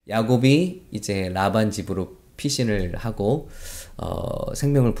야곱이 이제 라반 집으로 피신을 하고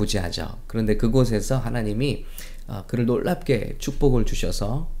생명을 부지하죠. 그런데 그곳에서 하나님이 그를 놀랍게 축복을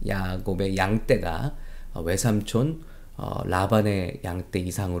주셔서 야곱의 양떼가 외삼촌 라반의 양떼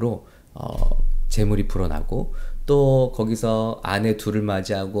이상으로 재물이 불어나고, 또 거기서 아내 둘을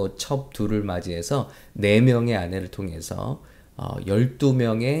맞이하고 첩 둘을 맞이해서 4명의 아내를 통해서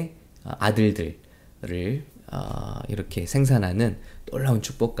 12명의 아들들을 이렇게 생산하는 놀라운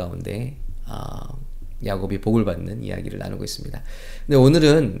축복 가운데 야곱이 복을 받는 이야기를 나누고 있습니다. 근데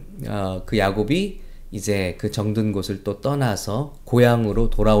오늘은 그 야곱이 이제 그 정든 곳을 또 떠나서 고향으로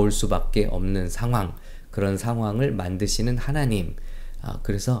돌아올 수밖에 없는 상황, 그런 상황을 만드시는 하나님.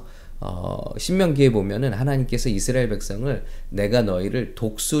 그래서 신명기에 보면은 하나님께서 이스라엘 백성을 내가 너희를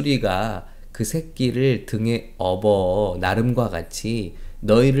독수리가 그 새끼를 등에 업어 나름과 같이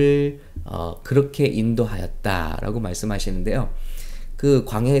너희를 그렇게 인도하였다라고 말씀하시는데요. 그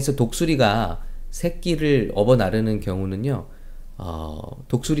광야에서 독수리가 새끼를 업어 나르는 경우는요,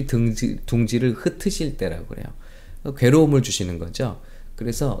 독수리 둥지를 흩으실 때라고 그래요. 괴로움을 주시는 거죠.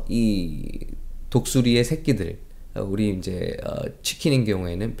 그래서 이 독수리의 새끼들, 우리 이제 치킨인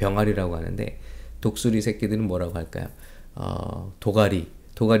경우에는 병아리라고 하는데, 독수리 새끼들은 뭐라고 할까요?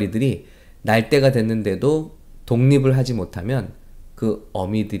 도가리들이 날 때가 됐는데도 독립을 하지 못하면 그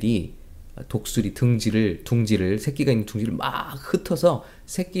어미들이 독수리 둥지를 새끼가 있는 둥지를 막 흩어서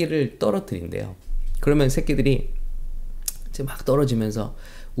새끼를 떨어뜨린대요. 그러면 새끼들이 이제 막 떨어지면서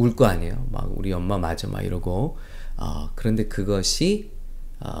울 거 아니에요. 막 우리 엄마 맞아 막 이러고. 그런데 그것이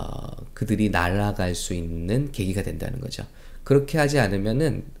그들이 날아갈 수 있는 계기가 된다는 거죠. 그렇게 하지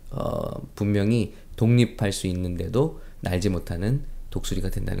않으면은 분명히 독립할 수 있는데도 날지 못하는 독수리가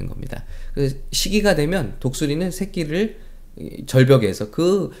된다는 겁니다. 그래서 시기가 되면 독수리는 새끼를 절벽에서,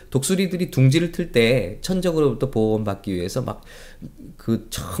 그 독수리들이 둥지를 틀 때 천적으로부터 보호받기 위해서 막 그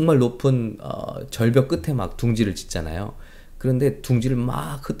정말 높은 절벽 끝에 막 둥지를 짓잖아요. 그런데 둥지를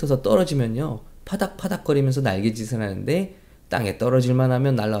막 흩어서 떨어지면요, 파닥파닥거리면서 날개짓을 하는데 땅에 떨어질만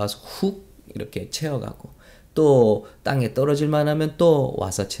하면 날아와서 훅 이렇게 채워가고, 또 땅에 떨어질만 하면 또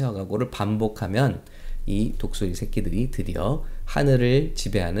와서 채워가고를 반복하면 이 독수리 새끼들이 드디어 하늘을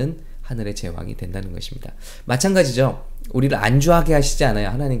지배하는 하늘의 제왕이 된다는 것입니다. 마찬가지죠. 우리를 안주하게 하시지 않아요.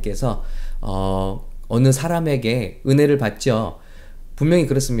 하나님께서 어느 사람에게 은혜를 받죠. 분명히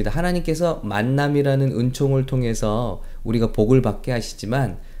그렇습니다. 하나님께서 만남이라는 은총을 통해서 우리가 복을 받게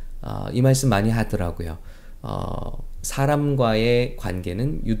하시지만 이 말씀 많이 하더라고요. 사람과의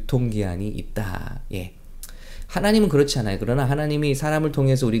관계는 유통기한이 있다. 예. 하나님은 그렇지 않아요. 그러나 하나님이 사람을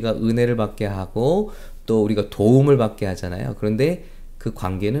통해서 우리가 은혜를 받게 하고 또 우리가 도움을 받게 하잖아요. 그런데 그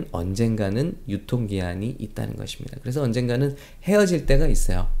관계는 언젠가는 유통기한이 있다는 것입니다. 그래서 언젠가는 헤어질 때가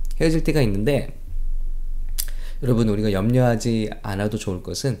있어요. 헤어질 때가 있는데, 여러분, 우리가 염려하지 않아도 좋을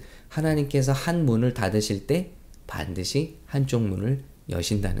것은 하나님께서 한 문을 닫으실 때 반드시 한쪽 문을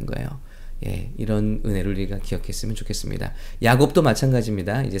여신다는 거예요. 예, 이런 은혜를 우리가 기억했으면 좋겠습니다. 야곱도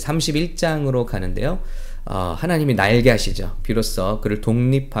마찬가지입니다. 이제 31장으로 가는데요. 하나님이 날게 하시죠. 비로소 그를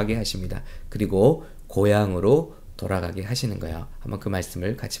독립하게 하십니다. 그리고 고향으로 돌아가게 하시는 거예요. 한번 그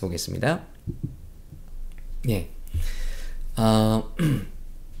말씀을 같이 보겠습니다. 예.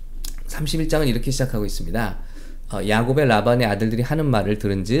 31장은 이렇게 시작하고 있습니다. 야곱의 라반의 아들들이 하는 말을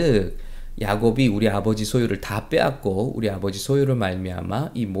들은즉 야곱이 우리 아버지 소유를 다 빼앗고 우리 아버지 소유를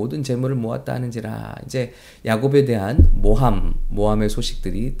말미암아 이 모든 재물을 모았다 하는지라. 이제 야곱에 대한 모함의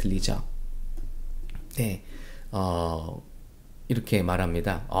소식들이 들리죠. 네, 이렇게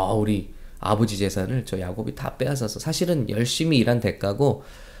말합니다. 우리 아버지 재산을 저 야곱이 다 빼앗아서, 사실은 열심히 일한 대가고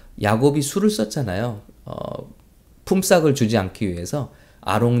야곱이 수를 썼잖아요. 품삯을 주지 않기 위해서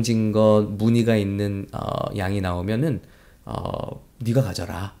아롱진 것, 무늬가 있는 양이 나오면은 네가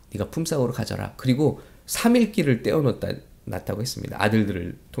가져라, 네가 품삯으로 가져라. 그리고 3일기를 떼어놨다고 했습니다.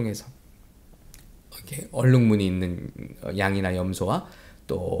 아들들을 통해서 이렇게 얼룩무늬 있는 양이나 염소와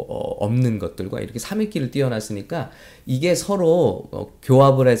또 없는 것들과 이렇게 3일기를 띄워놨으니까 이게 서로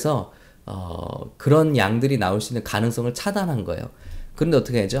교합을 해서 그런 양들이 나올 수 있는 가능성을 차단한 거예요. 그런데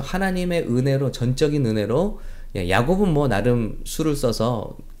어떻게 하죠? 하나님의 은혜로, 전적인 은혜로, 야곱은 뭐 나름 수를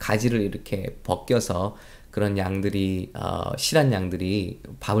써서 가지를 이렇게 벗겨서 그런 양들이 실한 양들이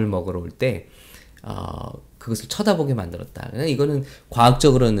밥을 먹으러 올 때 그것을 쳐다보게 만들었다. 이거는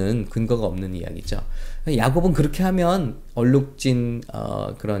과학적으로는 근거가 없는 이야기죠. 야곱은 그렇게 하면 얼룩진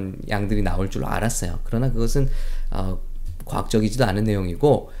그런 양들이 나올 줄 알았어요. 그러나 그것은 과학적이지도 않은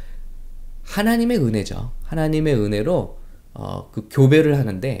내용이고 하나님의 은혜죠. 하나님의 은혜로 그 교배를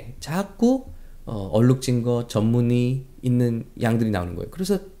하는데 자꾸 얼룩진 것, 전문이 있는 양들이 나오는 거예요.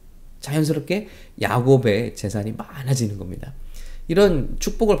 그래서 자연스럽게 야곱의 재산이 많아지는 겁니다. 이런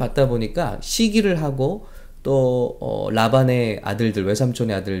축복을 받다 보니까 시기를 하고 또 라반의 아들들,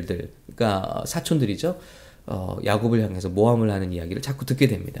 외삼촌의 아들들, 그러니까 사촌들이죠. 야곱을 향해서 모함을 하는 이야기를 자꾸 듣게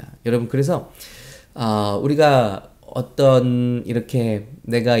됩니다. 여러분, 그래서 우리가 어떤 이렇게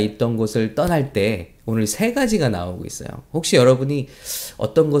내가 있던 곳을 떠날 때 오늘 세 가지가 나오고 있어요. 혹시 여러분이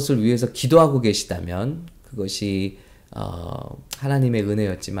어떤 것을 위해서 기도하고 계시다면 그것이 하나님의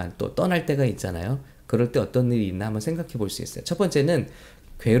은혜였지만 또 떠날 때가 있잖아요. 그럴 때 어떤 일이 있나 한번 생각해 볼 수 있어요. 첫 번째는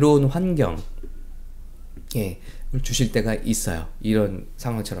괴로운 환경, 주실 때가 있어요. 이런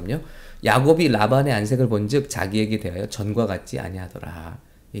상황처럼요. 야곱이 라반의 안색을 본즉 자기에게 대하여 전과 같지 아니하더라.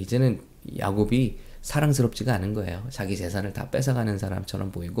 이제는 야곱이 사랑스럽지가 않은 거예요. 자기 재산을 다 뺏어가는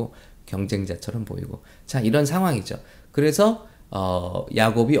사람처럼 보이고 경쟁자처럼 보이고, 자, 이런 상황이죠. 그래서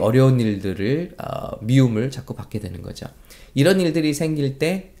야곱이 어려운 일들을 미움을 자꾸 받게 되는 거죠. 이런 일들이 생길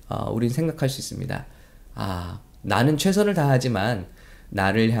때 우리는 생각할 수 있습니다. 나는 최선을 다하지만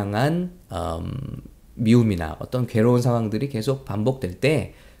나를 향한 미움이나 어떤 괴로운 상황들이 계속 반복될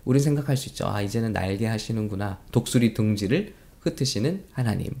때 우리는 생각할 수 있죠. 이제는 날게 하시는구나. 독수리 둥지를 흩으시는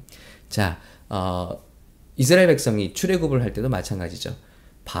하나님. 자, 이스라엘 백성이 출애굽을 할 때도 마찬가지죠.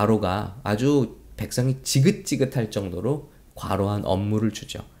 바로가 아주 백성이 지긋지긋할 정도로 과로한 업무를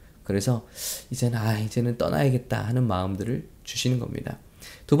주죠. 그래서 이제는 떠나야겠다 하는 마음들을 주시는 겁니다.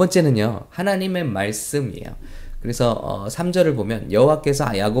 두 번째는요, 하나님의 말씀이에요. 그래서 3절을 보면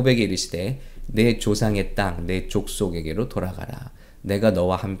여호와께서 야곱에게 이르시되 내 조상의 땅 내 족속에게로 돌아가라. 내가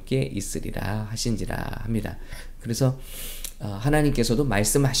너와 함께 있으리라 하신지라 합니다. 그래서 하나님께서도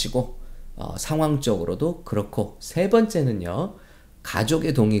말씀하시고 상황적으로도 그렇고, 세 번째는요,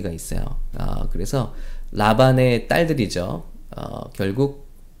 가족의 동의가 있어요. 그래서 라반의 딸들이죠. 결국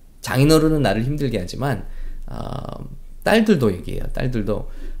장인어른은 나를 힘들게 하지만 딸들도 얘기해요. 딸들도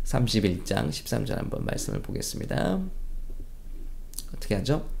 31장 13절 한번 말씀을 보겠습니다. 어떻게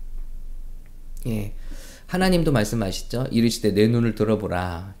하죠? 하나님도 말씀하시죠. 이르시되 내 눈을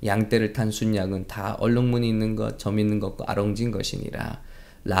들어보라. 양떼를 탄 순양은 다 얼룩무늬 있는 것, 점 있는 것과 아롱진 것이니라.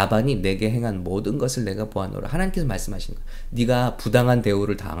 라반이 내게 행한 모든 것을 내가 보아노라. 하나님께서 말씀하시는 거예요. 네가 부당한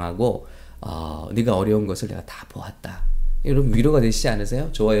대우를 당하고 네가 어려운 것을 내가 다 보았다. 여러분, 위로가 되시지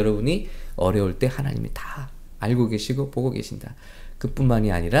않으세요? 저와 여러분이 어려울 때 하나님이 다 알고 계시고 보고 계신다.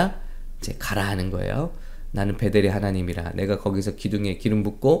 그뿐만이 아니라 이제 가라 하는 거예요. 나는 베델의 하나님이라. 내가 거기서 기둥에 기름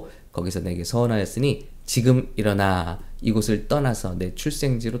붓고 거기서 내게 서원하였으니 지금 일어나 이곳을 떠나서 내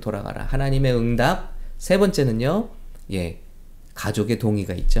출생지로 돌아가라. 하나님의 응답. 세 번째는요, 가족의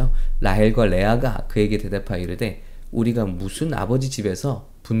동의가 있죠. 라헬과 레아가 그에게 대답하여 이르되 우리가 무슨 아버지 집에서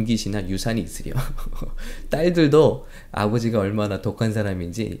분깃이나 유산이 있으려. 딸들도 아버지가 얼마나 독한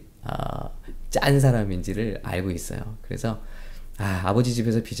사람인지 짠 사람인지를 알고 있어요. 그래서 아버지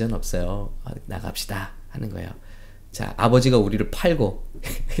집에서 비전 없어요. 나갑시다 하는 거예요. 자, 아버지가 우리를 팔고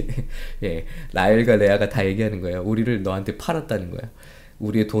라헬과 레아가 다 얘기하는 거예요. 우리를 너한테 팔았다는 거예요.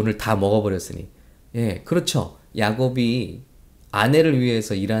 우리의 돈을 다 먹어버렸으니. 그렇죠. 야곱이 아내를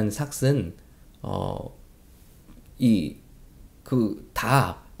위해서 일한 삭은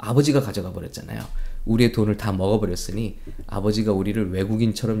다 아버지가 가져가 버렸잖아요. 우리의 돈을 다 먹어버렸으니 아버지가 우리를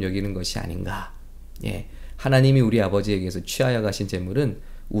외국인처럼 여기는 것이 아닌가. 하나님이 우리 아버지에게서 취하여 가신 재물은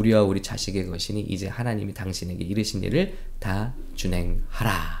우리와 우리 자식의 것이니 이제 하나님이 당신에게 이르신 일을 다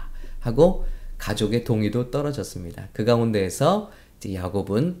준행하라 하고 가족의 동의도 떨어졌습니다. 그 가운데에서 이제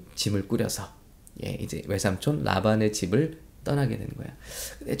야곱은 짐을 꾸려서 이제 외삼촌 라반의 집을 떠나게 되는 거예요.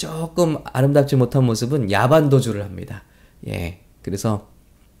 근데 조금 아름답지 못한 모습은 야반 도주를 합니다. 그래서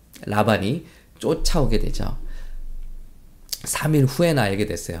라반이 쫓아오게 되죠. 3일 후에나 알게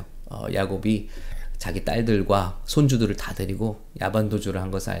됐어요. 야곱이 자기 딸들과 손주들을 다 데리고 야반 도주를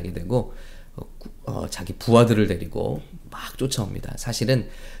한 것을 알게 되고 자기 부하들을 데리고 막 쫓아옵니다. 사실은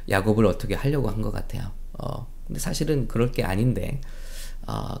야곱을 어떻게 하려고 한 것 같아요. 근데 사실은 그럴 게 아닌데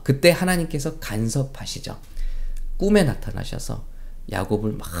그때 하나님께서 간섭하시죠. 꿈에 나타나셔서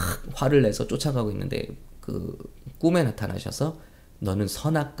야곱을 막 화를 내서 쫓아가고 있는데 그 꿈에 나타나셔서 너는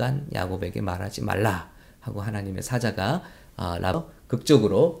선악간 야곱에게 말하지 말라 하고 하나님의 사자가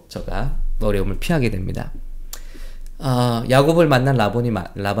극적으로 저가 어려움을 피하게 됩니다. 야곱을 만난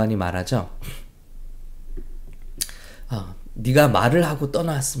라반이 말하죠. 네가 말을 하고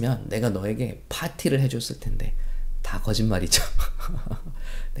떠났으면 내가 너에게 파티를 해줬을 텐데 다 거짓말이죠.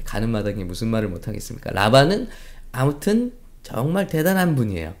 가는 마당에 무슨 말을 못하겠습니까? 라반은 아무튼 정말 대단한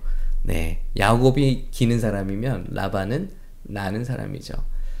분이에요. 야곱이 기는 사람이면 라반은 나는 사람이죠.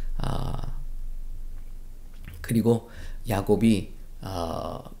 그리고 야곱이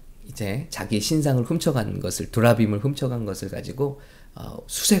이제 자기 신상을 훔쳐간 것을, 두라빔을 훔쳐간 것을 가지고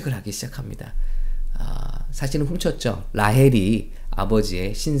수색을 하기 시작합니다. 사실은 훔쳤죠. 라헬이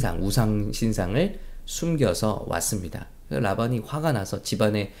아버지의 신상, 우상 신상을 숨겨서 왔습니다. 라반이 화가 나서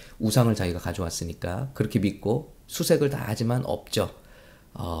집안의 우상을 자기가 가져왔으니까 그렇게 믿고 수색을 다 하지만 없죠.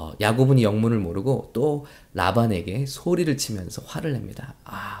 야곱은 영문을 모르고 또 라반에게 소리를 치면서 화를 냅니다.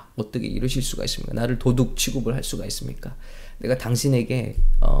 어떻게 이러실 수가 있습니까? 나를 도둑 취급을 할 수가 있습니까? 내가 당신에게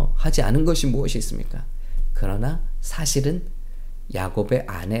하지 않은 것이 무엇이 있습니까? 그러나 사실은 야곱의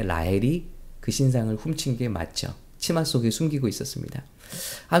아내 라헬이 그 신상을 훔친 게 맞죠. 치마 속에 숨기고 있었습니다.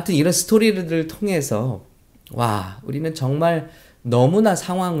 아무튼 이런 스토리를 통해서 우리는 정말 너무나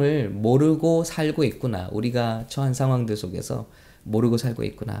상황을 모르고 살고 있구나. 우리가 처한 상황들 속에서 모르고 살고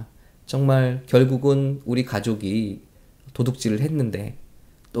있구나. 정말 결국은 우리 가족이 도둑질을 했는데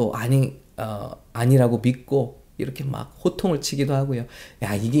또 아니라고 믿고 이렇게 막 호통을 치기도 하고요.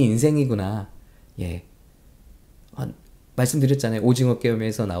 이게 인생이구나. 말씀드렸잖아요. 오징어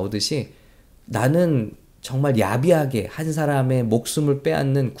게임에서 나오듯이 나는 정말 야비하게 한 사람의 목숨을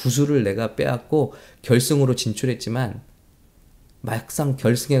빼앗는 구슬을 내가 빼앗고 결승으로 진출했지만 막상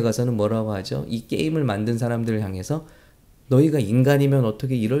결승에 가서는 뭐라고 하죠? 이 게임을 만든 사람들을 향해서 너희가 인간이면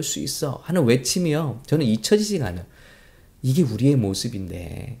어떻게 이럴 수 있어? 하는 외침이요. 저는 잊혀지지가 않아요. 이게 우리의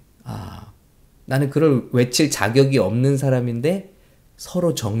모습인데 나는 그걸 외칠 자격이 없는 사람인데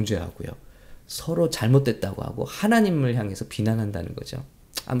서로 정죄하고요. 서로 잘못됐다고 하고 하나님을 향해서 비난한다는 거죠.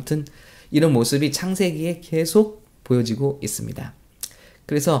 아무튼 이런 모습이 창세기에 계속 보여지고 있습니다.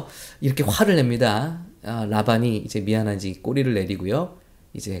 그래서 이렇게 화를 냅니다. 라반이 이제 미안한지 꼬리를 내리고요.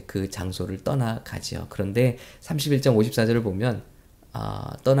 이제 그 장소를 떠나가지요. 그런데 31장 54절을 보면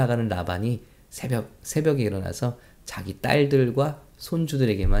떠나가는 라반이 새벽에 일어나서 자기 딸들과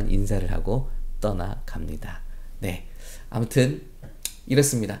손주들에게만 인사를 하고 떠나갑니다. 네, 아무튼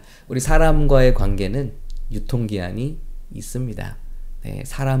이렇습니다. 우리 사람과의 관계는 유통기한이 있습니다. 네,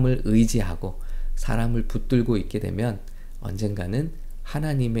 사람을 의지하고 사람을 붙들고 있게 되면 언젠가는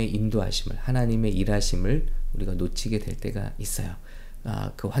하나님의 인도하심을, 하나님의 일하심을 우리가 놓치게 될 때가 있어요.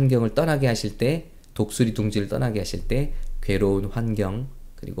 그 환경을 떠나게 하실 때, 독수리 둥지를 떠나게 하실 때 괴로운 환경,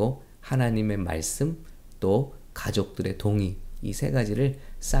 그리고 하나님의 말씀, 또 가족들의 동의, 이 세 가지를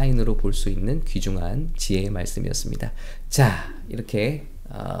사인으로 볼 수 있는 귀중한 지혜의 말씀이었습니다. 자, 이렇게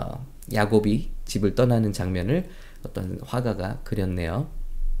야곱이 집을 떠나는 장면을 어떤 화가가 그렸네요.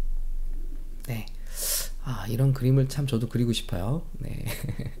 네. 이런 그림을 참 저도 그리고 싶어요. 네.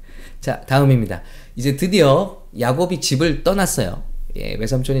 자, 다음입니다. 이제 드디어 야곱이 집을 떠났어요.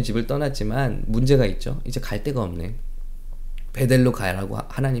 외삼촌이 집을 떠났지만 문제가 있죠. 이제 갈 데가 없네. 베델로 가라고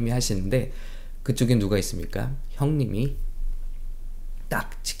하나님이 하시는데 그쪽에 누가 있습니까? 형님이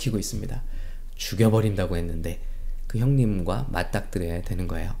딱 지키고 있습니다. 죽여버린다고 했는데 그 형님과 맞닥뜨려야 되는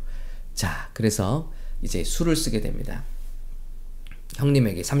거예요. 자, 그래서 이제 수를 쓰게 됩니다.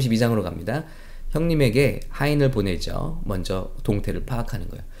 형님에게 32장으로 갑니다. 형님에게 하인을 보내죠. 먼저 동태를 파악하는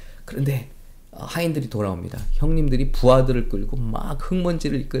거예요. 그런데 하인들이 돌아옵니다. 형님들이 부하들을 끌고 막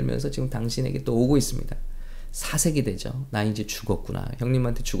흙먼지를 이끌면서 지금 당신에게 또 오고 있습니다. 사색이 되죠. 나 이제 죽었구나.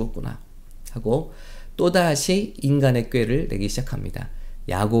 형님한테 죽었구나. 하고 또다시 인간의 꾀를 내기 시작합니다.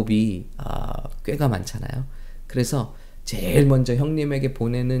 야곱이 꾀가 많잖아요. 그래서 제일 먼저 형님에게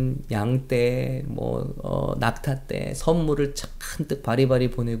보내는 양떼, 낙타떼, 선물을 잔뜩 바리바리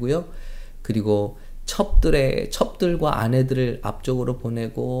보내고요. 그리고 첩들과 아내들을 앞쪽으로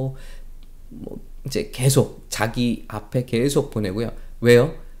보내고 이제 계속 자기 앞에 계속 보내고요.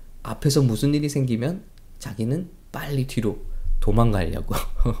 왜요? 앞에서 무슨 일이 생기면 자기는 빨리 뒤로 도망가려고.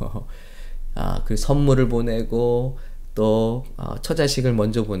 그 선물을 보내고 또 처자식을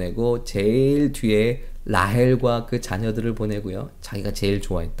먼저 보내고 제일 뒤에 라헬과 그 자녀들을 보내고요. 자기가 제일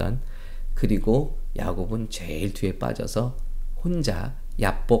좋아했던. 그리고 야곱은 제일 뒤에 빠져서 혼자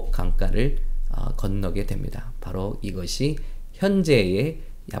야복 강가를 건너게 됩니다. 바로 이것이 현재의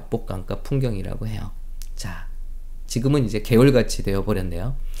야복 강가 풍경이라고 해요. 자, 지금은 이제 개울같이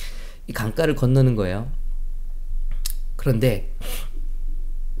되어버렸네요. 이 강가를 건너는 거예요. 그런데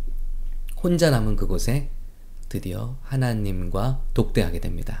혼자 남은 그곳에 드디어 하나님과 독대하게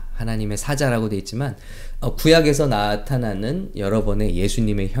됩니다. 하나님의 사자라고 되어 있지만 구약에서 나타나는 여러 번의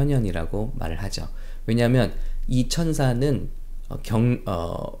예수님의 현현이라고 말을 하죠. 왜냐하면 이 천사는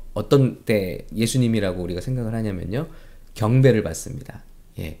어떤 때 예수님이라고 우리가 생각을 하냐면요. 경배를 받습니다.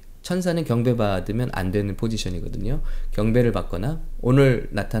 천사는 경배받으면 안 되는 포지션이거든요. 경배를 받거나 오늘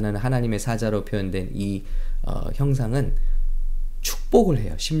나타나는 하나님의 사자로 표현된 이 형상은 축복을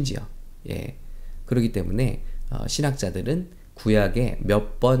해요. 심지어. 그렇기 때문에 신학자들은 구약에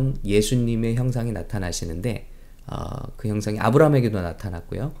몇 번 예수님의 형상이 나타나시는데 그 형상이 아브라함에게도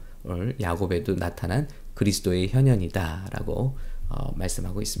나타났고요. 오늘 야곱에도 나타난 그리스도의 현현이다 라고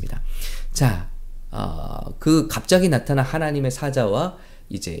말씀하고 있습니다. 자, 그 갑자기 나타난 하나님의 사자와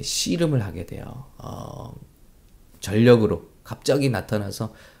이제 씨름을 하게 돼요. 전력으로 갑자기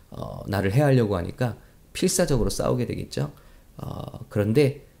나타나서 나를 해하려고 하니까 필사적으로 싸우게 되겠죠.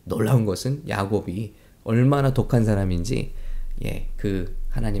 그런데 놀라운 것은 야곱이 얼마나 독한 사람인지 그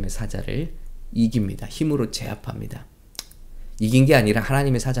하나님의 사자를 이깁니다. 힘으로 제압합니다. 이긴 게 아니라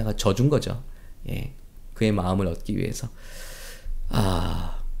하나님의 사자가 져준 거죠. 그의 마음을 얻기 위해서.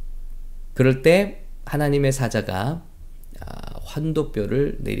 그럴 때 하나님의 사자가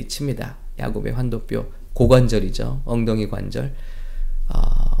환도뼈를 내리칩니다. 야곱의 환도뼈, 고관절이죠. 엉덩이 관절.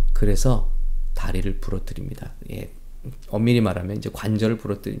 그래서 다리를 부러뜨립니다. 엄밀히 말하면 이제 관절을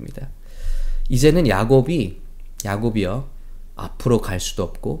부러뜨립니다. 이제는 야곱이요, 앞으로 갈 수도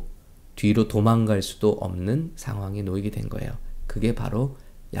없고 뒤로 도망갈 수도 없는 상황에 놓이게 된 거예요. 그게 바로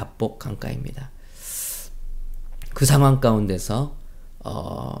야복 강가입니다. 그 상황 가운데서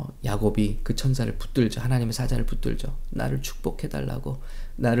야곱이 그 천사를 붙들죠. 하나님의 사자를 붙들죠. 나를 축복해달라고,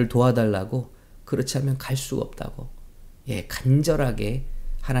 나를 도와달라고, 그렇지 않으면 갈 수가 없다고. 간절하게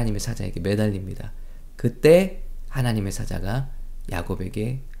하나님의 사자에게 매달립니다. 그때 하나님의 사자가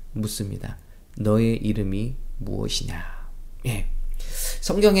야곱에게 묻습니다. 너의 이름이 무엇이냐?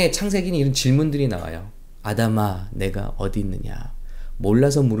 성경에 창세기는 이런 질문들이 나와요. 아담아, 내가 어디 있느냐?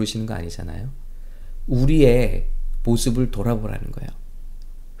 몰라서 물으시는 거 아니잖아요. 우리의 모습을 돌아보라는 거예요.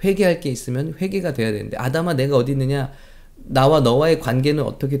 회개할 게 있으면 회개가 돼야 되는데, 아담아, 내가 어디 있느냐? 나와 너와의 관계는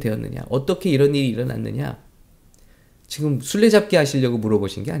어떻게 되었느냐? 어떻게 이런 일이 일어났느냐? 지금 술래잡기 하시려고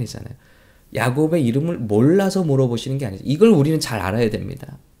물어보신 게 아니잖아요. 야곱의 이름을 몰라서 물어보시는 게 아니죠. 이걸 우리는 잘 알아야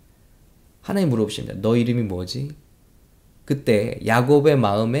됩니다. 하나님 물어보십니다. 너 이름이 뭐지? 그때 야곱의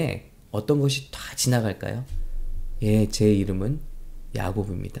마음에 어떤 것이 다 지나갈까요? 제 이름은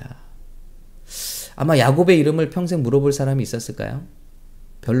야곱입니다. 아마 야곱의 이름을 평생 물어볼 사람이 있었을까요?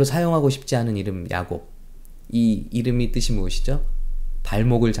 별로 사용하고 싶지 않은 이름 야곱. 이 이름이 뜻이 무엇이죠?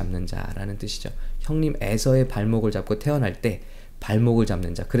 발목을 잡는 자라는 뜻이죠. 형님 에서의 발목을 잡고 태어날 때 발목을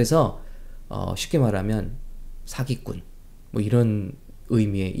잡는 자. 그래서 쉽게 말하면 사기꾼, 뭐 이런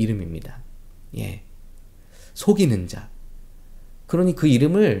의미의 이름입니다. 속이는 자. 그러니 그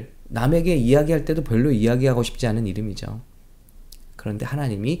이름을 남에게 이야기할 때도 별로 이야기하고 싶지 않은 이름이죠. 그런데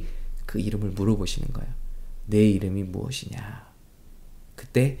하나님이 그 이름을 물어보시는 거예요. 내 이름이 무엇이냐?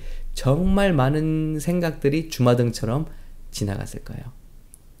 그때 정말 많은 생각들이 주마등처럼 지나갔을 거예요.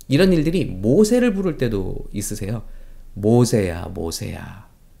 이런 일들이 모세를 부를 때도 있으세요. 모세야, 모세야.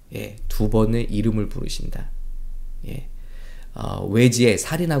 두 번의 이름을 부르신다. 외지에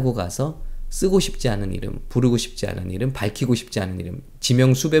살인하고 가서 쓰고 싶지 않은 이름, 부르고 싶지 않은 이름, 밝히고 싶지 않은 이름,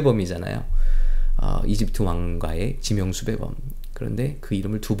 지명수배범이잖아요. 이집트 왕과의 지명수배범. 그런데 그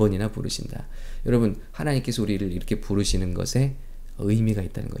이름을 두 번이나 부르신다. 여러분, 하나님께서 우리를 이렇게 부르시는 것에 의미가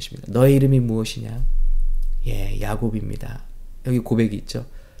있다는 것입니다. 너의 이름이 무엇이냐? 야곱입니다. 여기 고백이 있죠.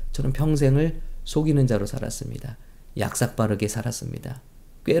 저는 평생을 속이는 자로 살았습니다. 약삭빠르게 살았습니다.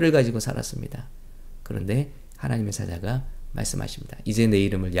 꾀를 가지고 살았습니다. 그런데 하나님의 사자가 말씀하십니다. 이제 내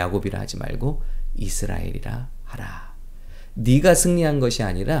이름을 야곱이라 하지 말고 이스라엘이라 하라. 네가 승리한 것이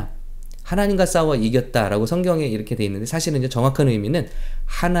아니라 하나님과 싸워 이겼다라고 성경에 이렇게 돼 있는데, 사실은 정확한 의미는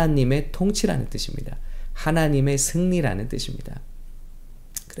하나님의 통치라는 뜻입니다. 하나님의 승리라는 뜻입니다.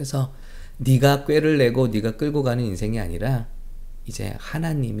 그래서 네가 꾀를 내고 네가 끌고 가는 인생이 아니라 이제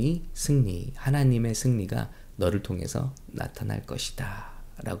하나님이 승리, 하나님의 승리가 너를 통해서 나타날 것이다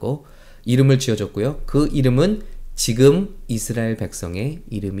라고 이름을 지어줬고요. 그 이름은 지금 이스라엘 백성의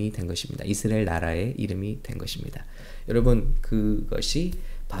이름이 된 것입니다. 이스라엘 나라의 이름이 된 것입니다. 여러분, 그것이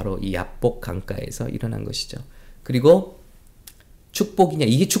바로 이 야복 강가에서 일어난 것이죠. 그리고 축복이냐?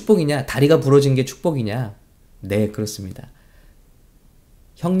 이게 축복이냐? 다리가 부러진 게 축복이냐? 네, 그렇습니다.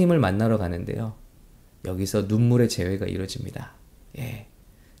 형님을 만나러 가는데요. 여기서 눈물의 재회가 이루어집니다.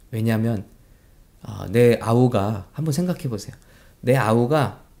 왜냐하면 내 아우가, 한번 생각해 보세요. 내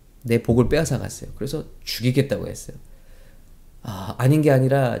아우가 내 복을 빼앗아 갔어요. 그래서 죽이겠다고 했어요. 아닌 게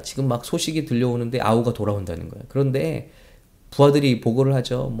아니라 지금 막 소식이 들려오는데 아우가 돌아온다는 거예요. 그런데 부하들이 보고를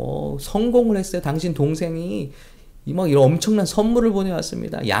하죠. 뭐 성공을 했어요. 당신 동생이 막 이런 엄청난 선물을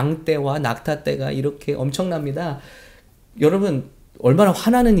보내왔습니다. 양떼와 낙타떼가 이렇게 엄청납니다. 여러분, 얼마나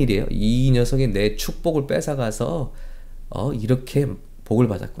화나는 일이에요. 이 녀석이 내 축복을 뺏어가서 이렇게 복을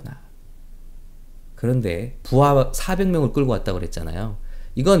받았구나. 그런데 부하 400명을 끌고 왔다고 그랬잖아요.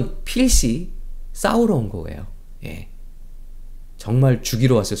 이건 필시 싸우러 온 거예요. 정말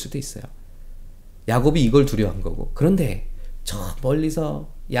죽이러 왔을 수도 있어요. 야곱이 이걸 두려워한 거고. 그런데 저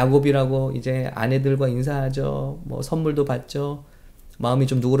멀리서 야곱이라고 이제 아내들과 인사하죠. 뭐 선물도 받죠. 마음이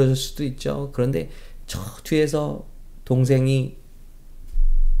좀 누그러질 수도 있죠. 그런데 저 뒤에서 동생이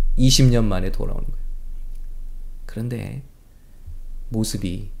 20년 만에 돌아오는 거예요. 그런데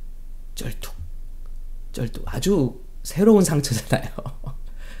모습이 쩔뚝 아주 새로운 상처잖아요.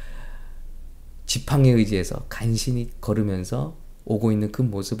 지팡이에 의지해서 간신히 걸으면서 오고 있는 그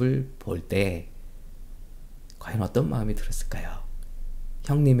모습을 볼 때 과연 어떤 마음이 들었을까요?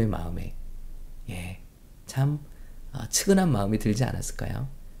 형님의 마음에 참 측은한 마음이 들지 않았을까요?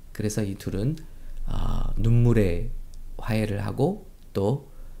 그래서 이 둘은 눈물의 화해를 하고 또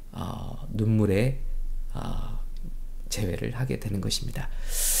눈물의 재회를 하게 되는 것입니다.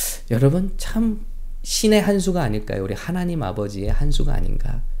 여러분, 참 신의 한 수가 아닐까요? 우리 하나님 아버지의 한 수가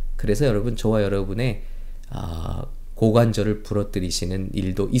아닌가. 그래서 여러분, 저와 여러분의 고관절을 부러뜨리시는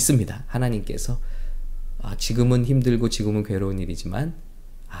일도 있습니다. 하나님께서 지금은 힘들고 지금은 괴로운 일이지만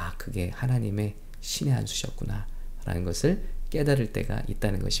그게 하나님의 신의 한 수셨구나 라는 것을 깨달을 때가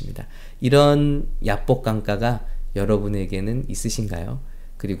있다는 것입니다. 이런 야복강가가 여러분에게는 있으신가요?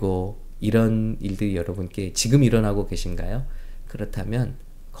 그리고 이런 일들이 여러분께 지금 일어나고 계신가요? 그렇다면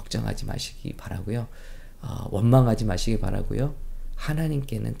걱정하지 마시기 바라고요. 원망하지 마시기 바라고요.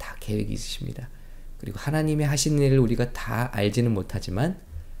 하나님께는 다 계획이 있으십니다. 그리고 하나님이 하시는 일을 우리가 다 알지는 못하지만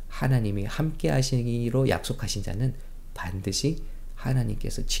하나님이 함께 하시기로 약속하신 자는 반드시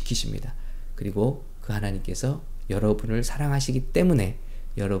하나님께서 지키십니다. 그리고 그 하나님께서 여러분을 사랑하시기 때문에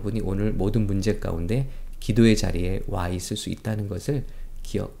여러분이 오늘 모든 문제 가운데 기도의 자리에 와 있을 수 있다는 것을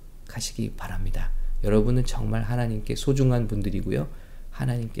기억하시기 바랍니다. 여러분은 정말 하나님께 소중한 분들이고요.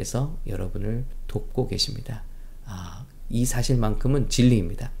 하나님께서 여러분을 돕고 계십니다. 이 사실만큼은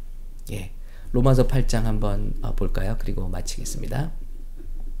진리입니다. 로마서 8장 한번 볼까요? 그리고 마치겠습니다.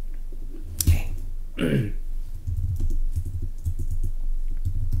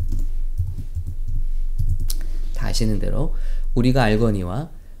 다 아시는 대로 우리가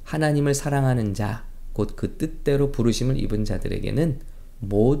알거니와 하나님을 사랑하는 자 곧 그 뜻대로 부르심을 입은 자들에게는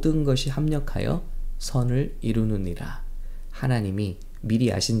모든 것이 합력하여 선을 이루느니라. 하나님이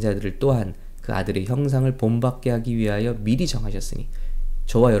미리 아신 자들을 또한 그 아들의 형상을 본받게 하기 위하여 미리 정하셨으니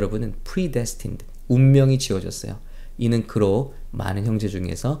저와 여러분은 predestined, 운명이 지어졌어요. 이는 그로 많은 형제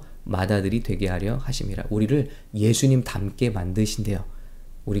중에서 맏아들이 되게 하려 하심이라. 우리를 예수님 닮게 만드신대요.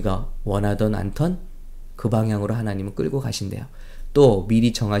 우리가 원하던 않던 그 방향으로 하나님은 끌고 가신대요. 또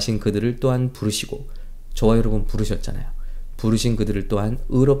미리 정하신 그들을 또한 부르시고, 저와 여러분 부르셨잖아요. 부르신 그들을 또한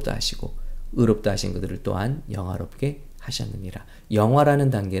의롭다 하시고 의롭다 하신 그들을 또한 영화롭게 하셨느니라. 영화라는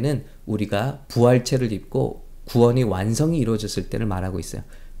단계는 우리가 부활체를 입고 구원이 완성이 이루어졌을 때를 말하고 있어요.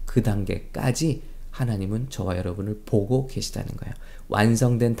 그 단계까지 하나님은 저와 여러분을 보고 계시다는 거예요.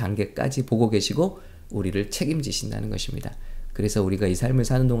 완성된 단계까지 보고 계시고 우리를 책임지신다는 것입니다. 그래서 우리가 이 삶을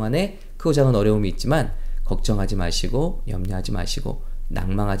사는 동안에 크고 작은 어려움이 있지만 걱정하지 마시고 염려하지 마시고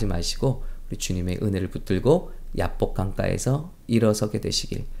낭망하지 마시고 우리 주님의 은혜를 붙들고 야복강가에서 일어서게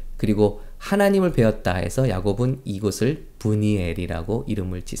되시길. 그리고 하나님을 배웠다 해서 야곱은 이곳을 브니엘이라고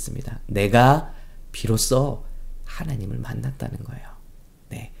이름을 짓습니다. 내가 비로소 하나님을 만났다는 거예요.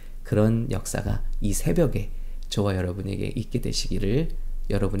 그런 역사가 이 새벽에 저와 여러분에게 있게 되시기를,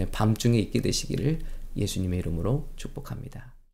 여러분의 밤중에 있게 되시기를 예수님의 이름으로 축복합니다.